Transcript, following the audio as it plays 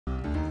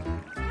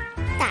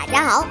大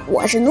家好，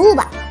我是努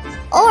巴，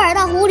偶尔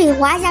到湖里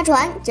划下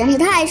船，真是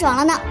太爽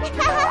了呢。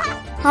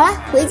好了，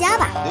回家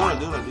吧。溜了。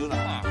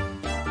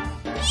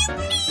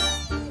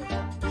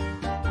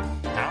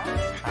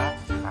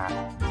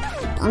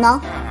等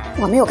等，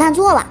我没有看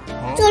错吧？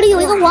这里有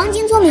一个黄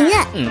金村民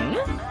院。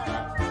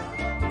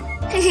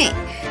嘿嘿，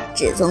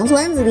自从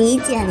村子里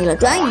建立了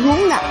专用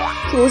通道，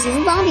出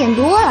行方便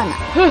多了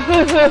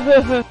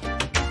呢。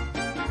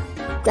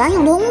专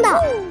用通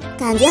道，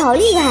感觉好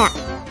厉害啊！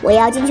我也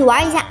要进去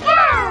玩一下。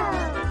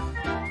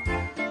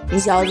你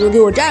小子给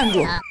我站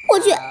住！我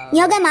去，你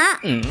要干嘛？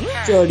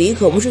这里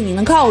可不是你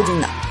能靠近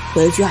的，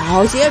回去好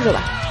好歇着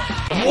吧。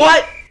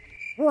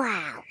哇！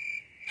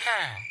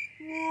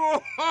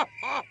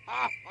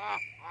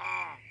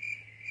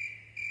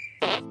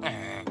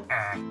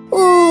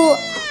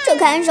这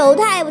看守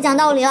太不讲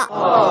道理了。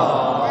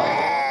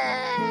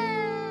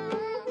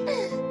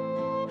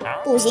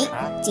不行，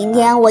今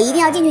天我一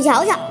定要进去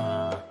瞧瞧。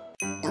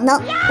等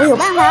等，我有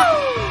办法了，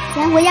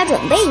先回家准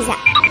备一下。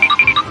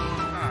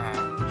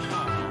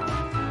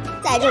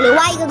在这里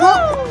挖一个坑，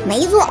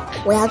没错，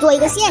我要做一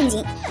个陷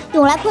阱，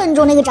用来困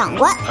住那个长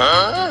官。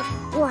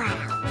哇！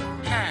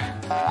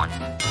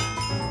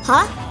好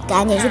了，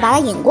赶紧去把他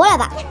引过来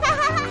吧。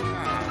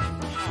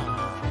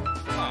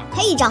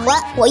嘿，长官，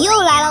我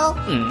又来喽！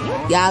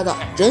丫头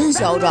真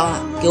嚣张啊，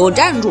给我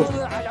站住！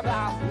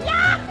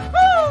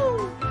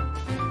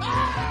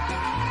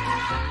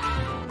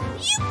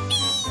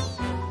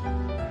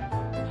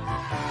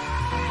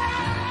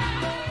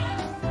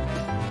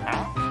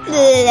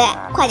对，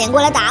快点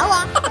过来打我！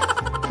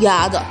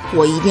丫头，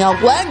我一定要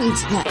关你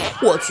几天！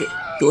我去，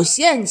有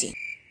陷阱！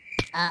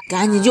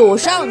赶紧救我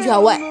上去啊！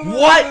喂！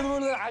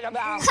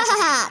哈哈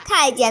哈，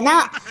太简单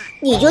了，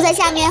你就在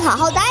下面好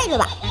好待着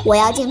吧，我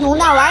要进通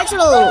道玩去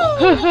喽！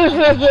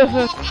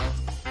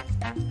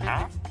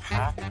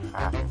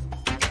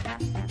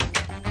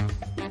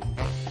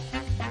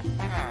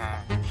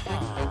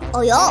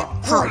哦呦，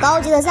好高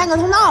级的3个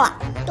通道啊，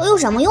都有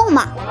什么用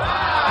嘛？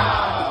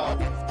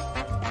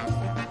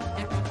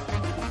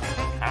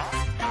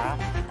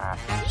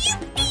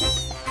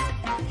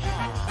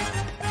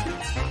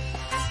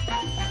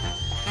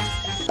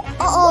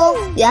哦，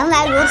原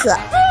来如此，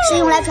是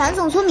用来传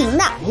送村民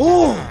的。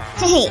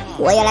嘿嘿，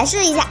我也来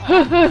试一下。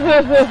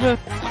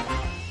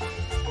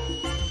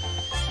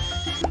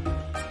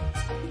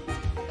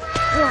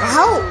哇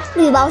哦，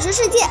绿宝石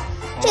世界，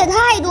这也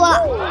太多了。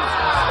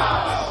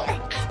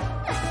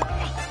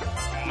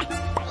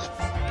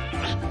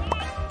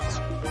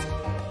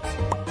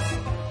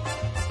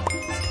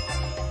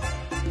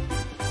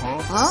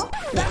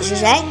你是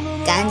谁？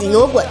赶紧给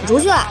我滚出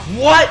去了！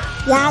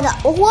丫的，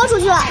我豁出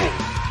去了！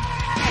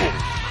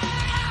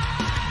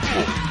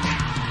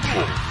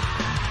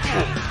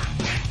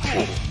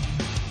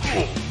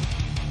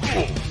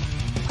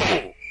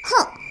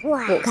哼，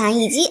不堪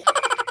一击！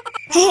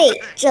嘿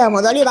嘿，这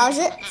么多绿宝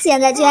石，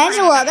现在全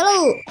是我的喽！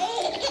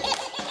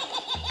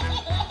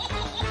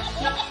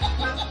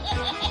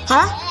好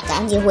了，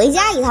赶紧回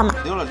家一趟吧。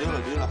溜了。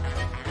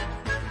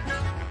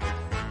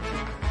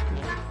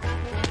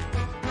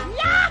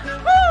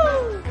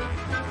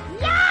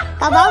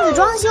把房子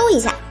装修一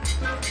下。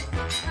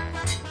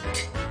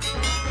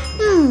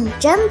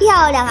真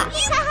漂亮啊！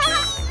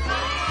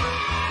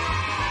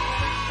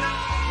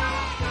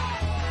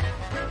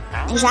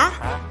那啥，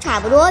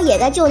差不多也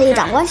该救那个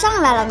长官上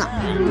来了呢。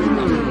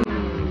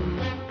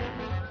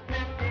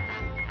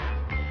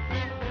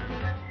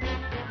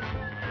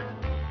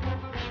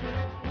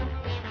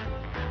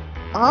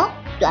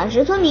短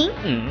时村民。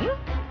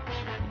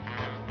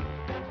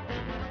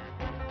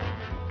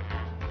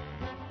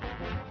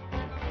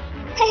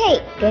嘿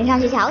嘿，跟上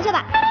去瞧瞧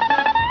吧。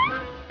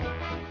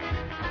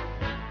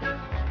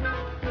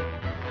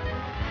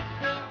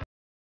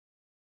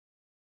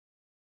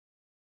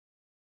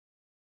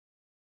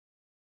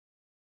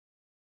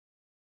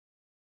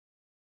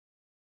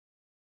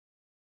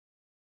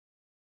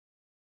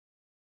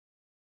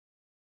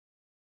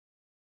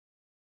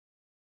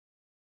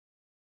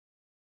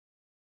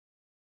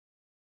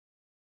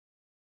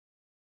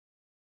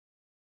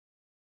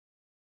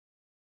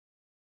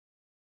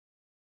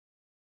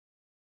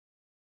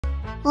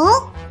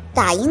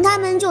打赢他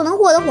们就能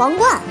获得皇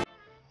冠，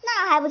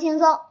那还不轻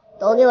松？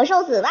都给我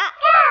受死吧！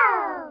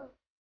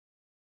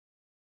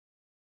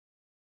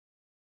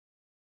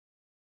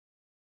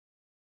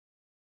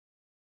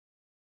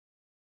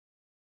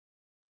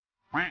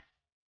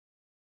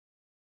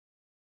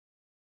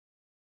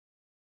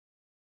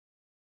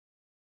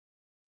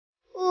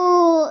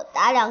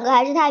打2个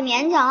还是太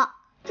勉强了，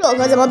这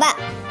可怎么办？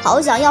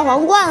好想要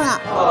皇冠啊！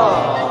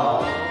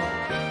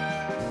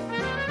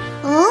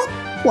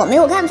我没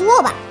有看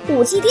错吧？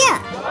武器店。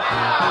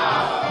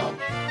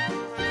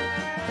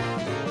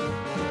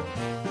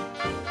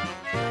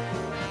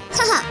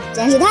哈哈，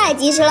真是太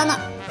及时了呢！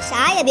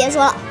啥也别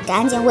说了，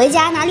赶紧回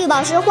家拿绿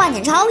宝石换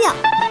点钞票。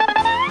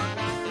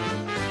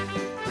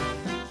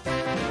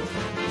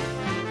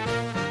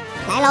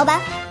来，老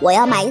板，我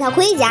要买一套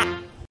盔甲。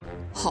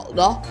好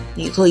的，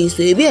你可以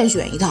随便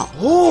选一套。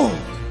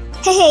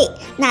嘿嘿，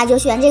那就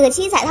选这个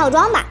7彩套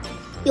装吧，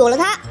有了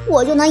它，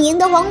我就能赢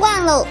得皇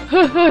冠喽。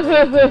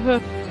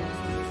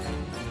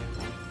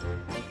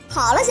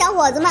好了，小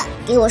伙子们，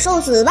给我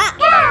受死吧！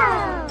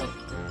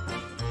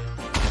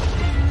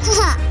哈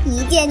哈，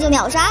一剑就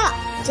秒杀了，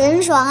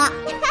真爽啊！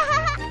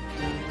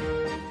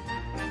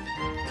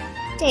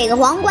这个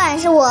皇冠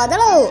是我的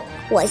喽，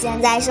我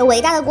现在是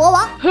伟大的国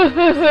王。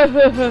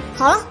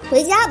好了，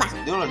回家吧。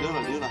溜了。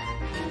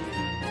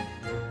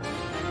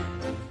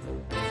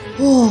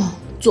哦，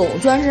总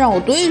算是让我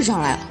对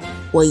上来了，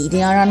我一定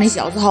要让那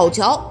小子好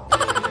瞧。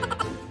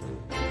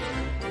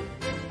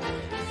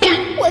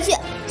我去，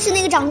是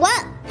那个长官，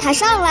他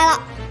上来了，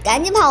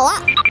赶紧跑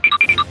啊！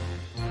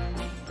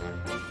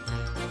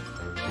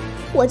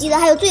我记得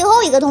还有最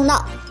后一个通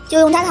道，就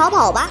用它逃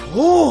跑吧。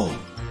哦，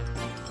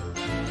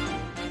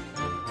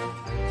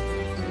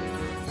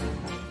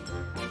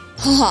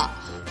哈哈，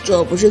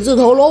这不是自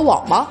投罗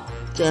网吗？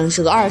真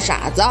是个二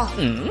傻子啊！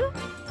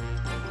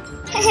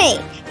嘿嘿，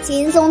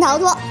轻松逃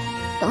脱。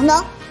等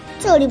等，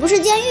这里不是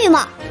监狱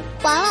吗？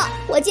完了，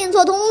我进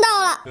错通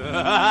道了。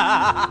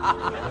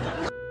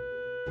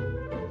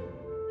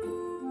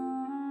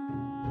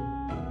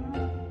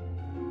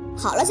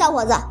好了，小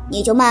伙子，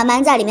你就慢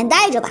慢在里面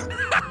待着吧。